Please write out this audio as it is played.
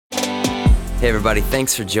Hey everybody,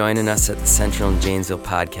 thanks for joining us at the Central and Janesville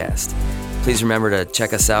podcast. Please remember to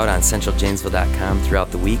check us out on centraljanesville.com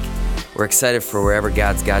throughout the week. We're excited for wherever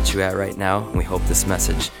God's got you at right now, and we hope this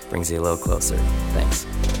message brings you a little closer. Thanks.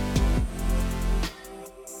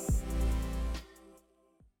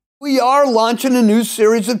 We are launching a new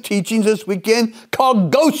series of teachings this weekend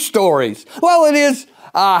called Ghost Stories. Well, it is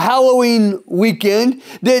Halloween weekend.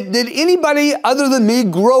 Did anybody other than me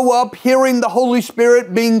grow up hearing the Holy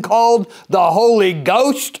Spirit being called the Holy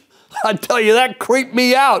Ghost? I tell you, that creeped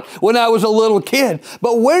me out when I was a little kid.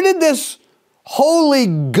 But where did this Holy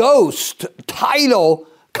Ghost title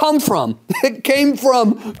come from? It came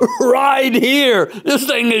from right here. This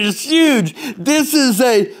thing is huge. This is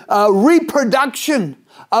a reproduction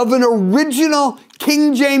of an original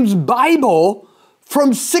King James Bible from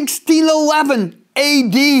 1611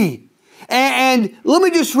 AD. And let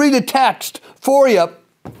me just read a text for you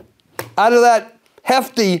out of that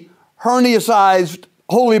hefty, hernia-sized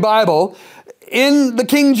Holy Bible. In the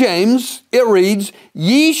King James, it reads,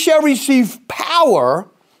 "Ye shall receive power.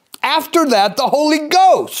 After that, the Holy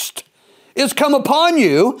Ghost is come upon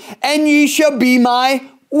you, and ye shall be my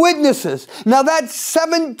witnesses." Now, that's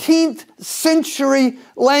 17th century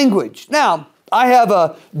language. Now, I have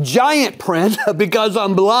a giant print because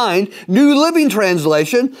I'm blind, New Living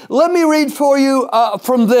Translation. Let me read for you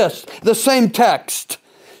from this, the same text.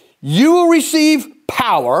 "You will receive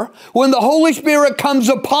power when the Holy Spirit comes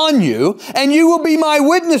upon you, and you will be my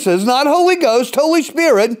witnesses," not Holy Ghost, Holy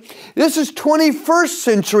Spirit. This is 21st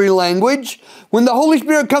century language. "When the Holy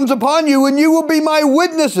Spirit comes upon you, and you will be my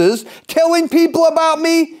witnesses, telling people about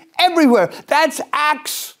me everywhere." That's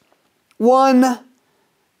Acts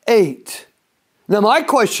 1:8. Now, my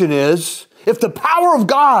question is, if the power of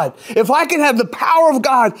God, if I can have the power of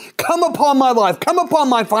God come upon my life, come upon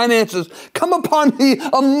my finances, come upon me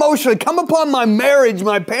emotionally, come upon my marriage,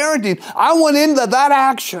 my parenting, I want into that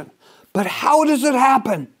action. But how does it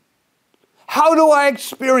happen? How do I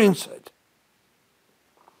experience it?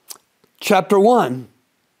 Chapter 1,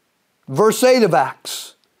 verse 8 of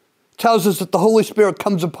Acts tells us that the Holy Spirit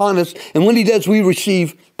comes upon us, and when He does, we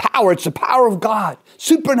receive power. It's the power of God,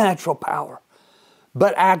 supernatural power.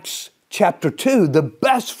 But Acts chapter 2, the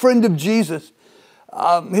best friend of Jesus,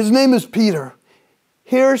 his name is Peter.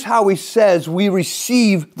 Here's how he says we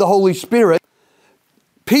receive the Holy Spirit.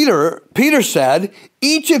 Peter said,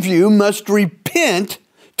 "Each of you must repent,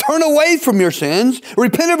 turn away from your sins,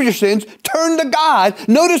 repent of your sins, turn to God."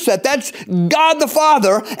 Notice that. That's God the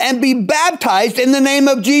Father, and be baptized in the name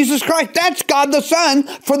of Jesus Christ. That's God the Son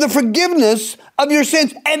for the forgiveness of your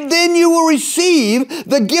sins. And then you will receive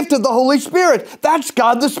the gift of the Holy Spirit. That's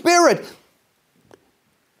God the Spirit.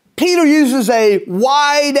 Peter uses a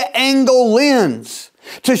wide-angle lens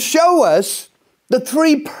to show us the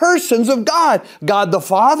three persons of God. God the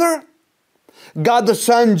Father, God the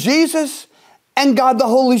Son, Jesus, and God the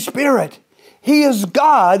Holy Spirit. He is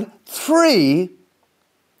God, three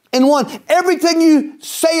in one. Everything you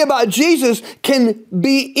say about Jesus can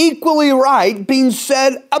be equally right being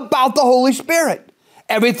said about the Holy Spirit.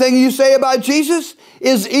 Everything you say about Jesus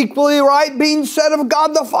is equally right being said of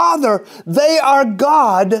God the Father. They are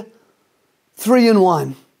God, three in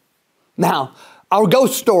one. Now, our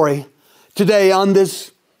ghost story today on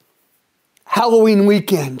this Halloween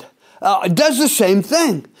weekend does the same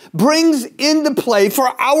thing. Brings into play for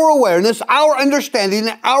our awareness, our understanding,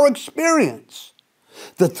 and our experience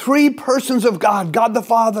the three persons of God: God the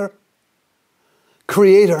Father,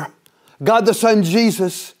 Creator; God the Son,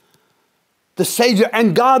 Jesus, the Savior;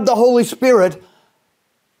 and God the Holy Spirit,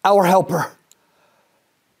 our Helper.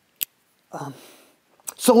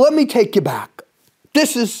 So let me take you back.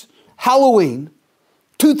 This is Halloween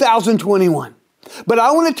 2021. But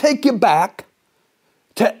I want to take you back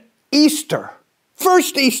to Easter.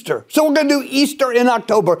 First Easter. So we're going to do Easter in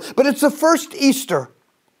October. But it's the first Easter,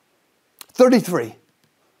 33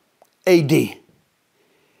 AD.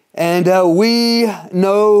 And we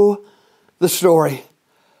know the story.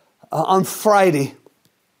 On Friday,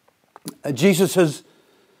 Jesus has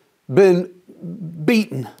been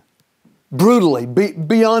beaten brutally,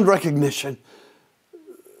 beyond recognition.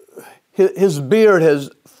 His beard has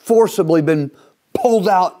forcibly been pulled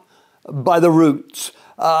out by the roots.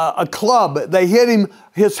 A club, they hit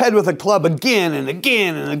his head with a club again and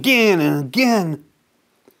again and again and again.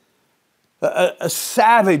 A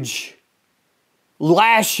savage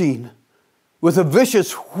lashing with a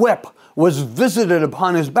vicious whip was visited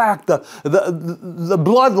upon his back. The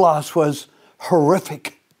blood loss was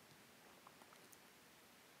horrific.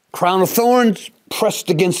 Crown of thorns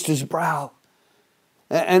pressed against his brow.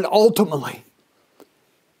 And ultimately,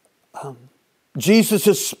 Jesus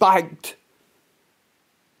is spiked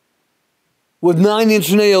with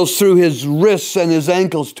 9-inch nails through his wrists and his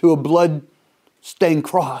ankles to a blood-stained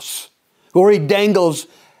cross, where he dangles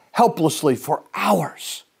helplessly for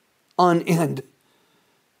hours on end.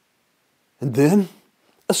 And then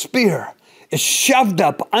a spear is shoved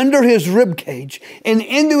up under his rib cage and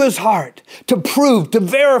into his heart to prove, to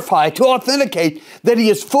verify, to authenticate that he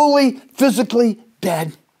is fully, physically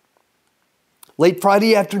dead. Late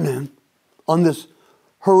Friday afternoon, on this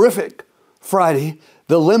horrific Friday,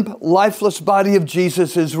 the limp, lifeless body of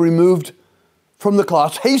Jesus is removed from the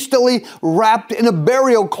cross, hastily wrapped in a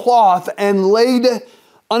burial cloth and laid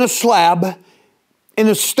on a slab in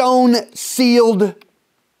a stone-sealed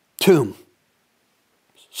tomb.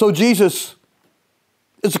 So Jesus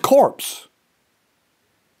is a corpse.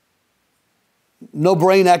 No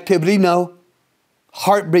brain activity, no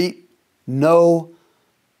heartbeat, no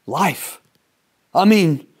life. I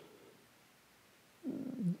mean,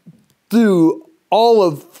 through all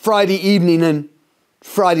of Friday evening and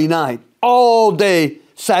Friday night, all day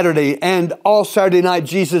Saturday and all Saturday night,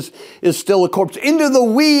 Jesus is still a corpse. Into the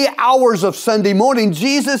wee hours of Sunday morning,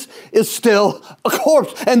 Jesus is still a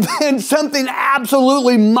corpse. And then something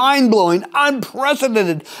absolutely mind-blowing,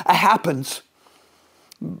 unprecedented happens.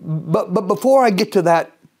 But before I get to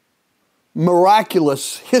that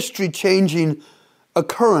miraculous, history-changing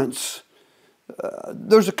occurrence,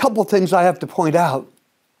 there's a couple things I have to point out.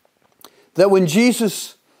 That when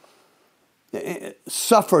Jesus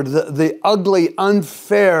suffered the ugly,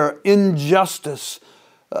 unfair injustice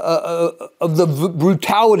of the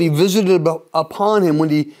brutality visited upon him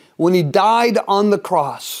when he died on the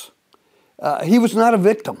cross, he was not a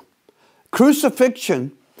victim.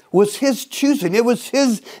 Crucifixion was his choosing. It was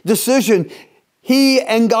his decision. He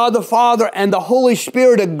and God the Father and the Holy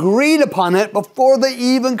Spirit agreed upon it before they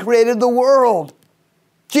even created the world.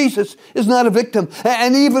 Jesus is not a victim.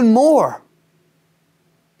 And even more,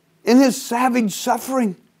 in his savage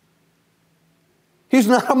suffering, he's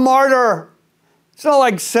not a martyr. It's not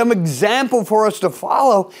like some example for us to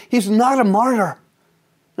follow. He's not a martyr.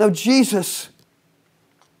 No, Jesus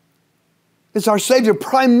is our Savior.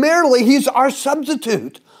 Primarily, he's our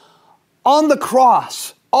substitute. On the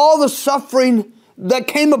cross, all the suffering that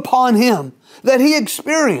came upon him, that he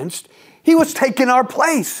experienced, he was taking our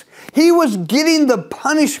place. He was getting the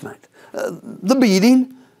punishment, the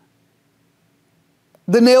beating,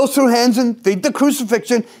 the nails through hands and feet, the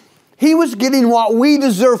crucifixion. He was getting what we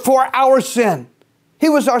deserve for our sin. He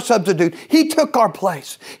was our substitute. He took our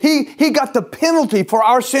place. He got the penalty for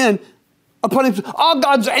our sin upon himself. All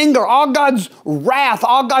God's anger, all God's wrath,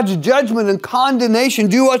 all God's judgment and condemnation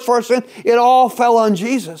due us for our sin, it all fell on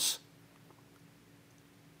Jesus.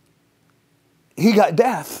 He got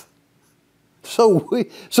death. So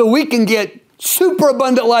we can get super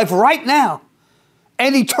abundant life right now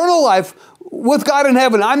and eternal life with God in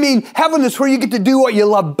heaven. I mean, heaven is where you get to do what you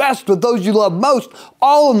love best with those you love most,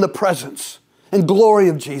 all in the presence and glory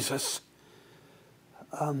of Jesus.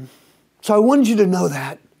 So I wanted you to know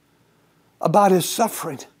that about his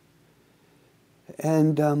suffering.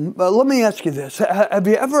 And let me ask you this. Have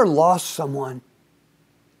you ever lost someone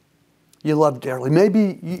you love dearly?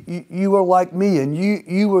 Maybe you were like me and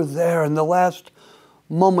you were there in the last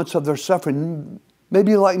moments of their suffering.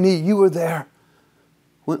 Maybe like me, you were there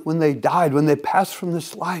when they died, when they passed from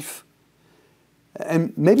this life.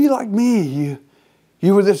 And maybe like me,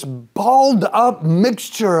 you were this balled up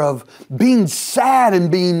mixture of being sad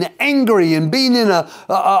and being angry and being in a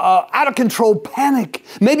out of control panic.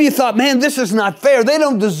 Maybe you thought, man, this is not fair. They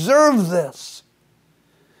don't deserve this.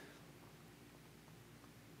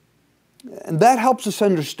 And that helps us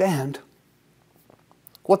understand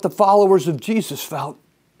what the followers of Jesus felt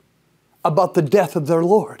about the death of their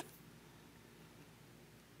Lord.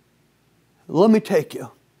 Let me take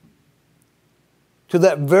you to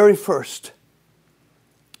that very first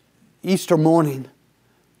Easter morning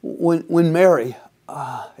when Mary,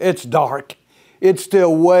 it's dark. It's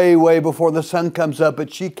still way, way before the sun comes up,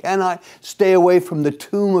 but she cannot stay away from the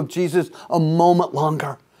tomb of Jesus a moment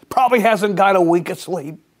longer. Probably hasn't got a wink of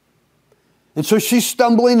sleep. And so she's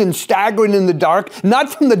stumbling and staggering in the dark,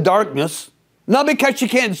 not from the darkness, not because she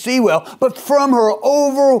can't see well, but from her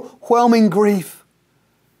overwhelming grief.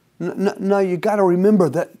 Now you got to remember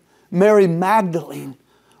that Mary Magdalene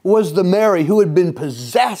was the Mary who had been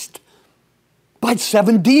possessed by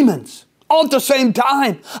 7 demons all at the same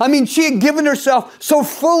time. I mean, she had given herself so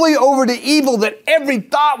fully over to evil that every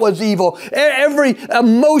thought was evil, every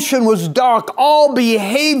emotion was dark, all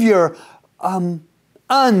behavior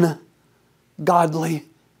ungodly,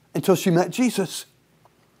 until she met Jesus,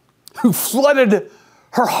 who flooded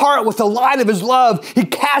her heart with the light of his love. He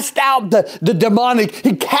cast out the demonic.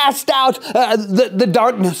 He cast out the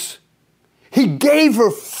darkness. He gave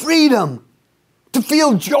her freedom to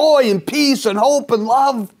feel joy and peace and hope and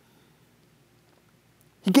love.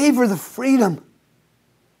 He gave her the freedom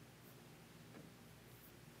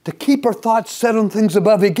to keep her thoughts set on things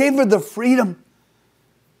above. He gave her the freedom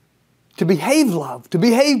to behave love, to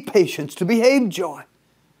behave patience, to behave joy.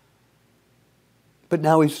 But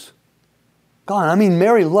now he's gone. I mean,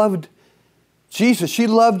 Mary loved Jesus.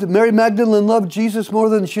 Mary Magdalene loved Jesus more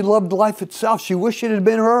than she loved life itself. She wished it had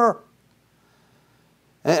been her.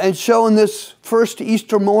 And so on this first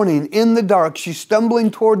Easter morning, in the dark, she's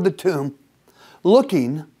stumbling toward the tomb,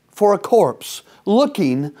 looking for a corpse,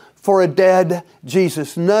 looking for a dead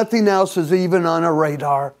Jesus. Nothing else is even on her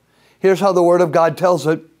radar. Here's how the Word of God tells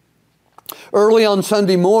it. Early on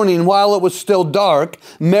Sunday morning, while it was still dark,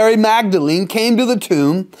 Mary Magdalene came to the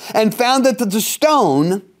tomb and found that the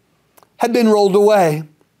stone had been rolled away.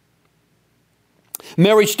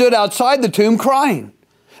 Mary stood outside the tomb crying.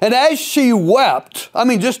 And as she wept,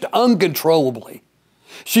 just uncontrollably,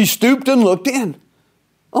 she stooped and looked in.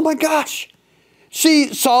 Oh my gosh.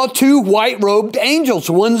 She saw two white-robed angels,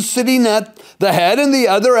 one sitting at the head and the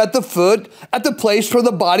other at the foot, at the place where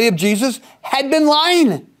the body of Jesus had been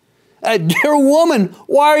lying. Dear woman,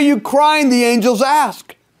 why are you crying? The angels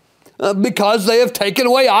asked. Because they have taken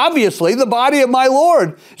away, obviously, the body of my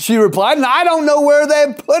Lord, she replied, and I don't know where they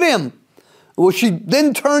have put him. Well, she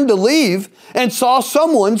then turned to leave and saw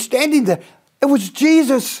someone standing there. It was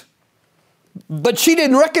Jesus. But she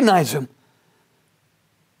didn't recognize him.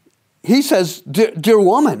 He says, dear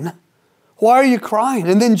woman, why are you crying?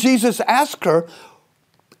 And then Jesus asked her,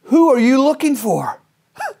 who are you looking for?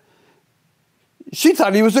 She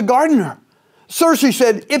thought he was a gardener. Sir, she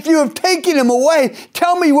said, if you have taken him away,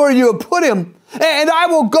 tell me where you have put him, and I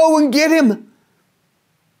will go and get him.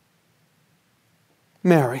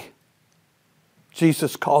 Mary,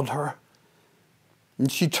 Jesus called her.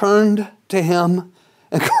 And she turned to him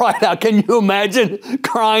and cried out. Can you imagine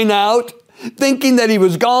crying out, thinking that he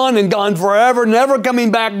was gone and gone forever, never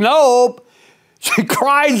coming back? Nope. She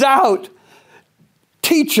cries out,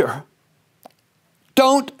 teacher,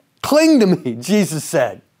 don't cling to me, Jesus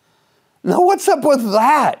said. Now, what's up with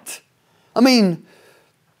that?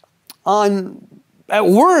 At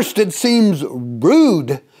worst, it seems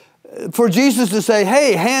rude for Jesus to say,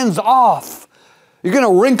 hey, hands off. You're going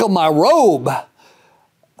to wrinkle my robe.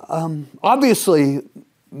 Obviously,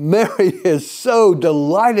 Mary is so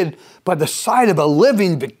delighted by the sight of a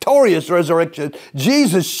living, victorious resurrection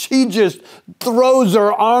Jesus. She just throws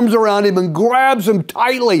her arms around him and grabs him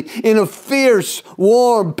tightly in a fierce,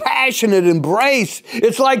 warm, passionate embrace.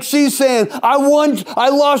 It's like she's saying, I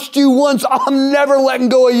lost you once. I'm never letting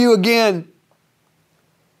go of you again.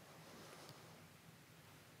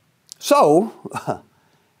 So,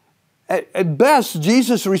 at best,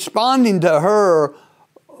 Jesus responding to her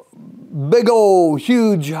big old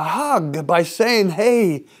huge hug by saying,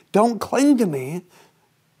 hey, don't cling to me,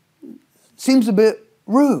 seems a bit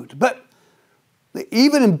rude. But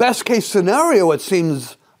even in best case scenario, it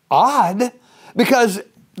seems odd, because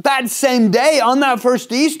that same day, on that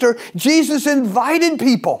first Easter, Jesus invited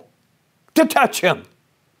people to touch him.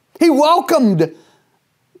 He welcomed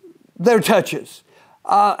their touches.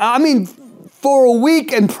 For a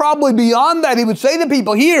week and probably beyond that, he would say to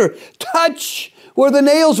people, here, touch where the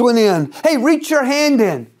nails went in. Hey, reach your hand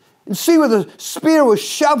in and see where the spear was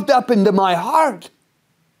shoved up into my heart.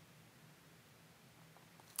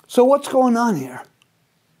 So what's going on here?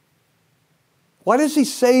 Why does he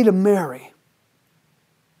say to Mary,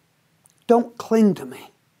 don't cling to me?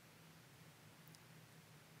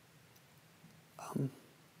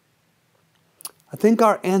 I think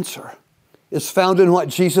our answer is found in what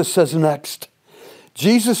Jesus says next.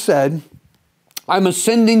 Jesus said, I'm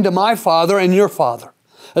ascending to my Father and your Father.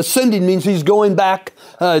 Ascending means he's going back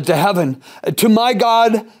to heaven, to my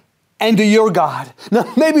God and to your God.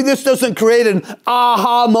 Now, maybe this doesn't create an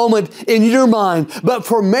aha moment in your mind, but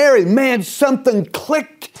for Mary, man, something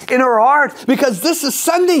clicked in her heart, because this is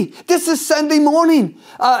Sunday. This is Sunday morning.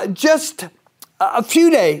 Just a few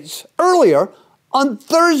days earlier, on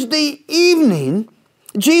Thursday evening,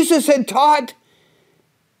 Jesus had taught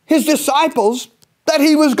his disciples that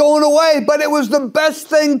he was going away, but it was the best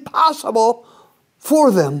thing possible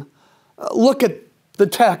for them. Look at the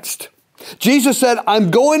text. Jesus said,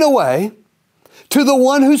 I'm going away to the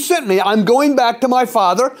one who sent me. I'm going back to my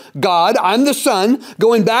Father, God. I'm the Son,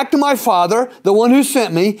 going back to my Father, the one who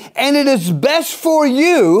sent me. And it is best for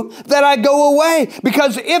you that I go away,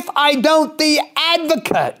 because if I don't, the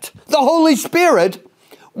Advocate, the Holy Spirit,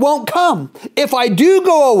 won't come. If I do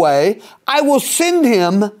go away, I will send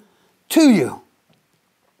him to you.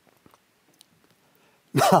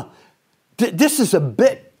 Now, this is a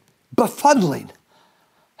bit befuddling.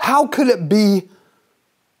 How could it be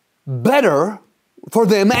better for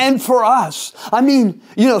them and for us? I mean,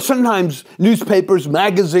 sometimes newspapers,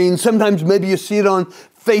 magazines, sometimes maybe you see it on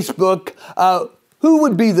Facebook. Who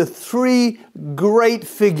would be the 3 great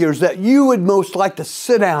figures that you would most like to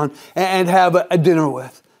sit down and have a dinner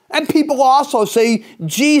with? And people also say,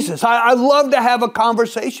 Jesus. I'd love to have a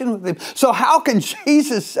conversation with him. So how can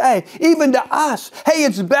Jesus say, even to us, hey,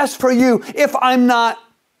 it's best for you if I'm not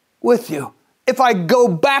with you, if I go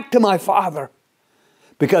back to my Father,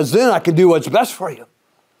 because then I can do what's best for you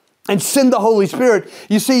and send the Holy Spirit.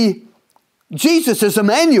 You see, Jesus is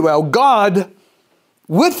Emmanuel, God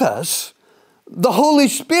with us. The Holy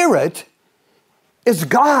Spirit is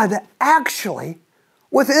God actually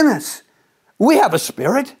within us. We have a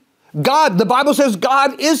spirit. God, the Bible says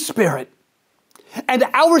God is spirit. And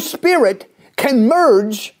our spirit can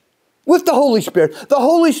merge with the Holy Spirit. The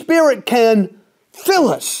Holy Spirit can fill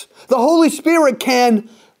us. The Holy Spirit can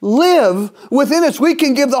live within us. We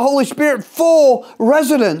can give the Holy Spirit full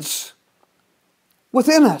residence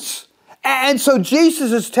within us. And so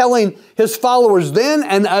Jesus is telling his followers then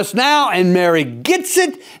and us now, and Mary gets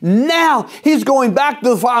it now. He's going back to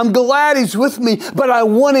the Father. I'm glad he's with me, but I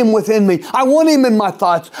want him within me. I want him in my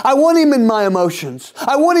thoughts. I want him in my emotions.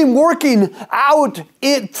 I want him working out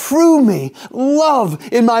it through me. Love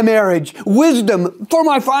in my marriage, wisdom for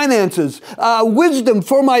my finances, wisdom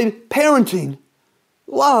for my parenting,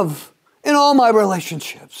 love in all my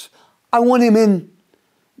relationships. I want him in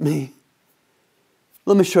me.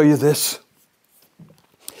 Let me show you this.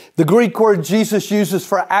 The Greek word Jesus uses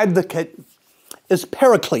for advocate is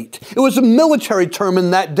paraclete. It was a military term in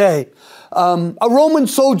that day. A Roman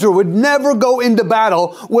soldier would never go into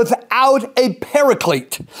battle without a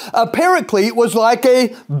paraclete. A paraclete was like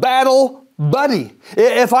a battle buddy.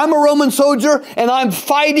 If I'm a Roman soldier and I'm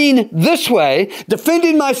fighting this way,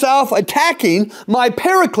 defending myself, attacking, my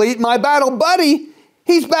paraclete, my battle buddy,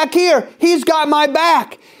 he's back here. He's got my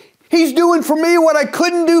back. He's doing for me what I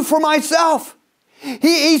couldn't do for myself.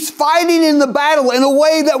 He's fighting in the battle in a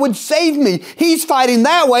way that would save me. He's fighting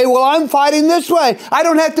that way while I'm fighting this way. I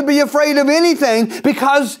don't have to be afraid of anything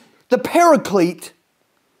because the paraclete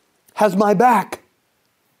has my back.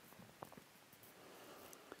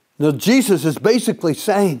 Now, Jesus is basically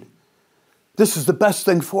saying, this is the best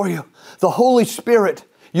thing for you. The Holy Spirit,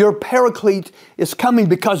 your paraclete, is coming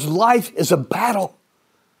because life is a battle.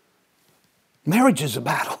 Marriage is a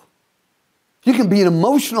battle. You can be in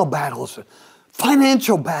emotional battles,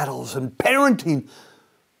 financial battles, and parenting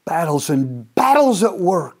battles, and battles at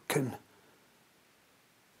work, and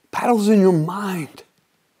battles in your mind.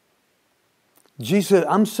 Jesus said,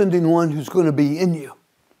 I'm sending one who's going to be in you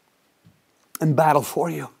and battle for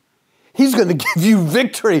you. He's going to give you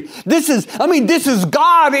victory. This is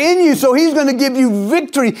God in you, so he's going to give you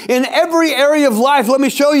victory in every area of life. Let me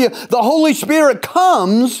show you. The Holy Spirit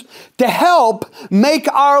comes to help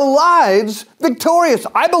make our lives victorious.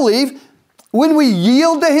 I believe when we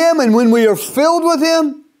yield to him and when we are filled with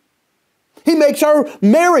him, he makes our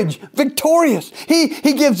marriage victorious.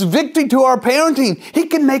 He gives victory to our parenting. He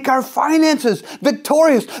can make our finances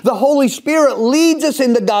victorious. The Holy Spirit leads us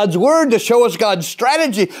into God's Word to show us God's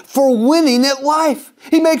strategy for winning at life.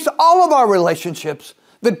 He makes all of our relationships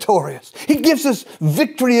victorious. He gives us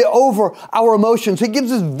victory over our emotions. He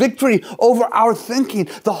gives us victory over our thinking.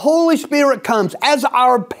 The Holy Spirit comes as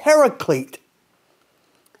our paraclete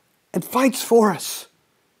and fights for us,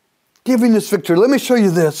 giving us victory. Let me show you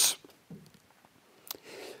this.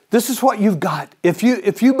 This is what you've got. If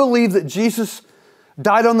you believe that Jesus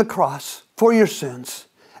died on the cross for your sins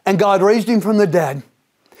and God raised him from the dead,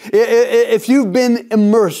 if you've been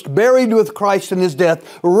immersed, buried with Christ in his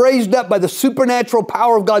death, raised up by the supernatural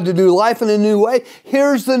power of God to do life in a new way,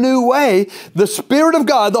 here's the new way. The Spirit of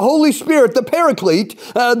God, the Holy Spirit, the Paraclete,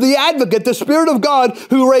 the Advocate, the Spirit of God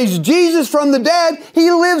who raised Jesus from the dead,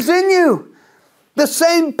 he lives in you. The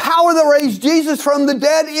same power that raised Jesus from the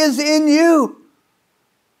dead is in you.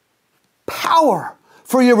 Power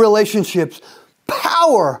for your relationships,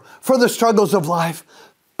 power for the struggles of life,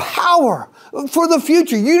 power for the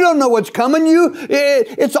future. You don't know what's coming.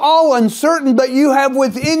 It's all uncertain, but you have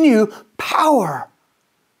within you power.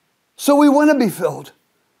 So we want to be filled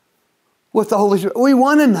with the Holy Spirit. We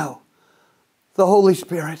want to know the Holy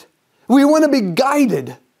Spirit. We want to be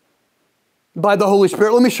guided by the Holy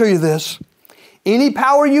Spirit. Let me show you this. Any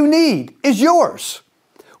power you need is yours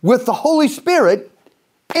with the Holy Spirit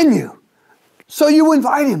in you. So you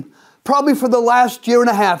invite him. Probably for the last year and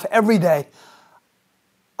a half, every day,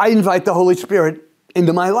 I invite the Holy Spirit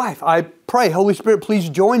into my life. I pray, Holy Spirit, please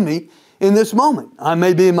join me in this moment. I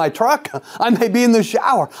may be in my truck. I may be in the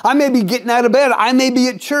shower. I may be getting out of bed. I may be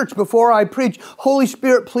at church before I preach. Holy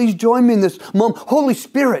Spirit, please join me in this moment. Holy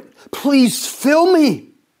Spirit, please fill me.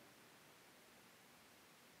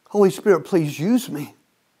 Holy Spirit, please use me.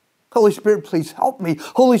 Holy Spirit, please help me.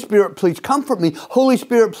 Holy Spirit, please comfort me. Holy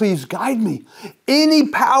Spirit, please guide me. Any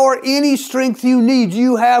power, any strength you need,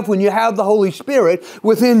 you have when you have the Holy Spirit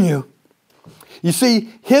within you. You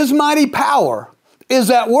see, His mighty power is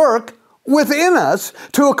at work within us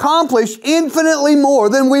to accomplish infinitely more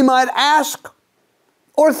than we might ask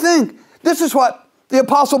or think. This is what the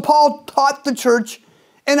Apostle Paul taught the church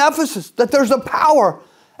in Ephesus, that there's a power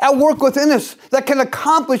at work within us that can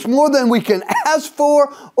accomplish more than we can ask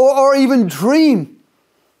for or even dream.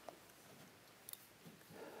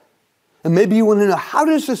 And maybe you want to know, how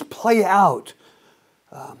does this play out?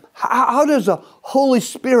 How does the Holy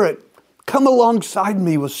Spirit come alongside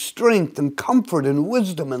me with strength and comfort and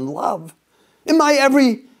wisdom and love in my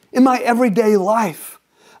everyday life?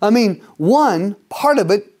 I mean, one part of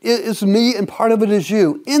it is me and part of it is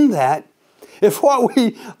you. In that, if what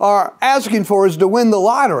we are asking for is to win the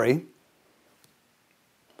lottery,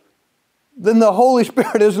 then the Holy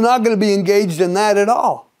Spirit is not going to be engaged in that at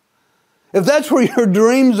all. If that's where your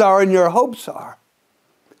dreams are and your hopes are.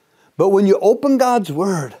 But when you open God's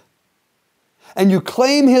Word and you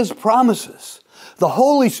claim His promises, the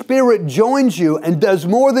Holy Spirit joins you and does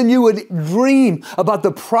more than you would dream about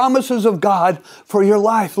the promises of God for your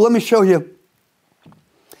life. Let me show you.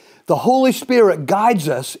 The Holy Spirit guides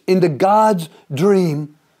us into God's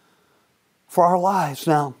dream for our lives.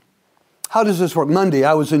 Now, how does this work? Monday,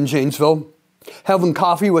 I was in Janesville having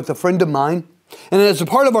coffee with a friend of mine. And as a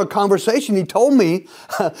part of our conversation, he told me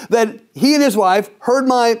that he and his wife heard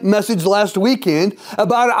my message last weekend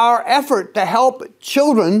about our effort to help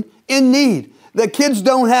children in need. There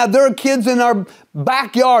are kids in our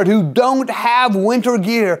backyard who don't have winter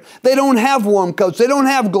gear. They don't have warm coats. They don't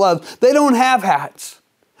have gloves. They don't have hats.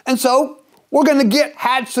 And so we're going to get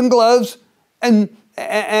hats and gloves and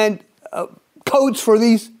coats for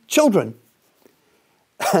these children.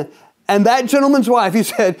 And that gentleman's wife, he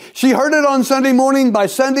said, she heard it on Sunday morning. By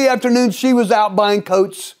Sunday afternoon, she was out buying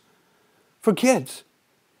coats for kids.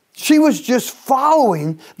 She was just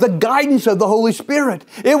following the guidance of the Holy Spirit.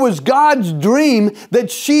 It was God's dream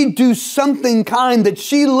that she do something kind, that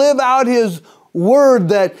she live out His word,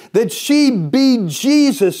 that she be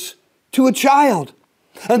Jesus to a child.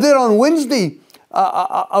 And then on Wednesday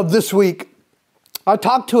of this week, I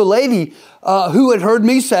talked to a lady who had heard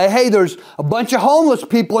me say, hey, there's a bunch of homeless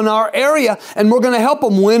people in our area and we're going to help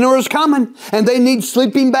them. Winter is coming and they need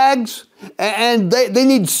sleeping bags and they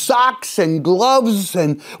need socks and gloves,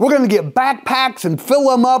 and we're going to get backpacks and fill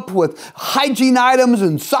them up with hygiene items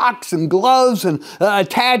and socks and gloves and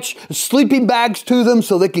attach sleeping bags to them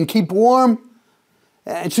so they can keep warm.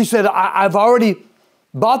 And she said, I've already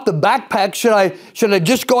bought the backpack. Should I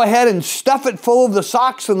just go ahead and stuff it full of the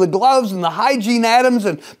socks and the gloves and the hygiene items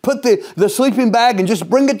and put the sleeping bag and just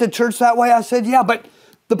bring it to church that way? I said, yeah, but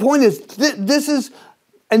the point is, this is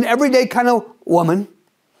an everyday kind of woman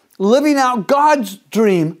living out God's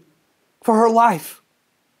dream for her life.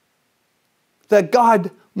 That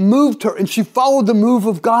God moved her and she followed the move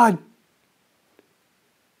of God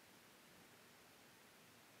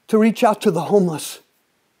to reach out to the homeless.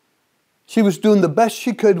 She was doing the best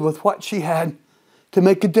she could with what she had to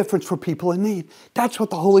make a difference for people in need. That's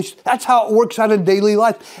how it works out in daily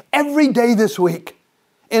life. Every day this week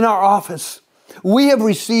in our office, we have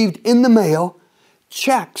received in the mail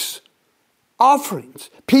checks, offerings.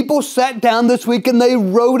 People sat down this week and they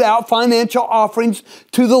wrote out financial offerings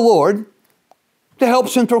to the Lord to help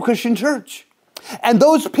Central Christian Church. And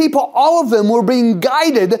those people, all of them were being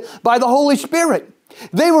guided by the Holy Spirit.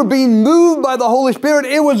 They were being moved by the Holy Spirit.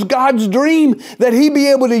 It was God's dream that He be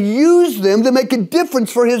able to use them to make a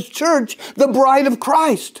difference for His church, the bride of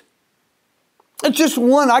Christ. It's just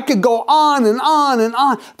one. I could go on and on and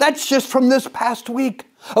on. That's just from this past week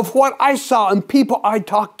of what I saw and people I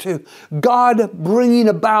talked to. God bringing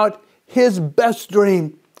about His best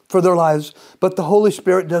dream for their lives. But the Holy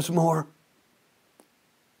Spirit does more.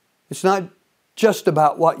 It's not just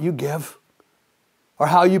about what you give or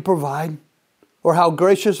how you provide or how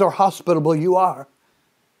gracious or hospitable you are.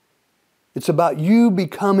 It's about you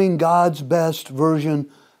becoming God's best version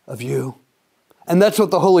of you. And that's what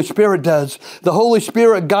the Holy Spirit does. The Holy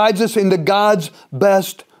Spirit guides us into God's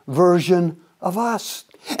best version of us.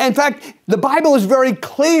 In fact, the Bible is very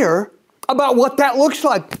clear about what that looks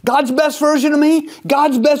like. God's best version of me,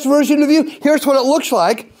 God's best version of you. Here's what it looks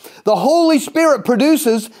like. The Holy Spirit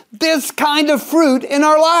produces this kind of fruit in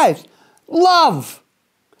our lives. Love,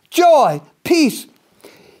 joy, peace.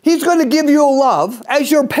 He's going to give you a love as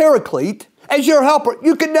your paraclete, as your helper,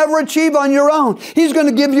 you could never achieve on your own. He's going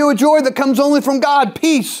to give you a joy that comes only from God.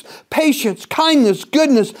 Peace, patience, kindness,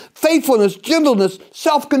 goodness, faithfulness, gentleness,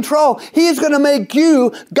 self-control. He is going to make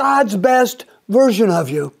you God's best version of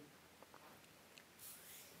you.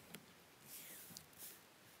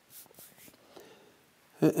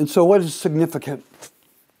 And so what is significant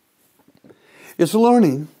is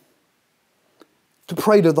learning to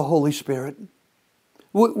pray to the Holy Spirit.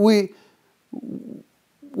 When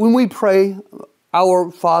we pray,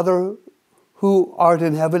 Our Father who art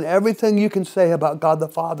in heaven, everything you can say about God the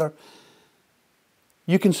Father,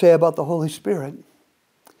 you can say about the Holy Spirit.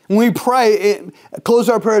 When we pray, close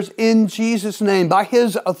our prayers in Jesus' name, by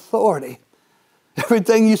His authority.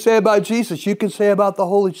 Everything you say about Jesus, you can say about the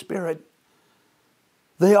Holy Spirit.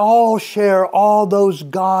 They all share all those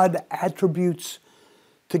God attributes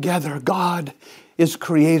together. God is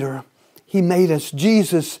creator. He made us.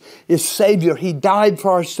 Jesus is Savior. He died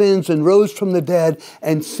for our sins and rose from the dead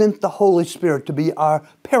and sent the Holy Spirit to be our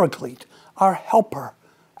paraclete, our helper,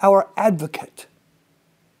 our advocate,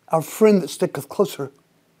 our friend that sticketh closer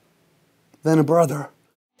than a brother.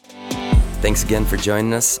 Thanks again for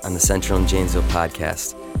joining us on the Central and Janesville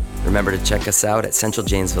podcast. Remember to check us out at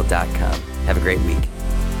centraljanesville.com. Have a great week.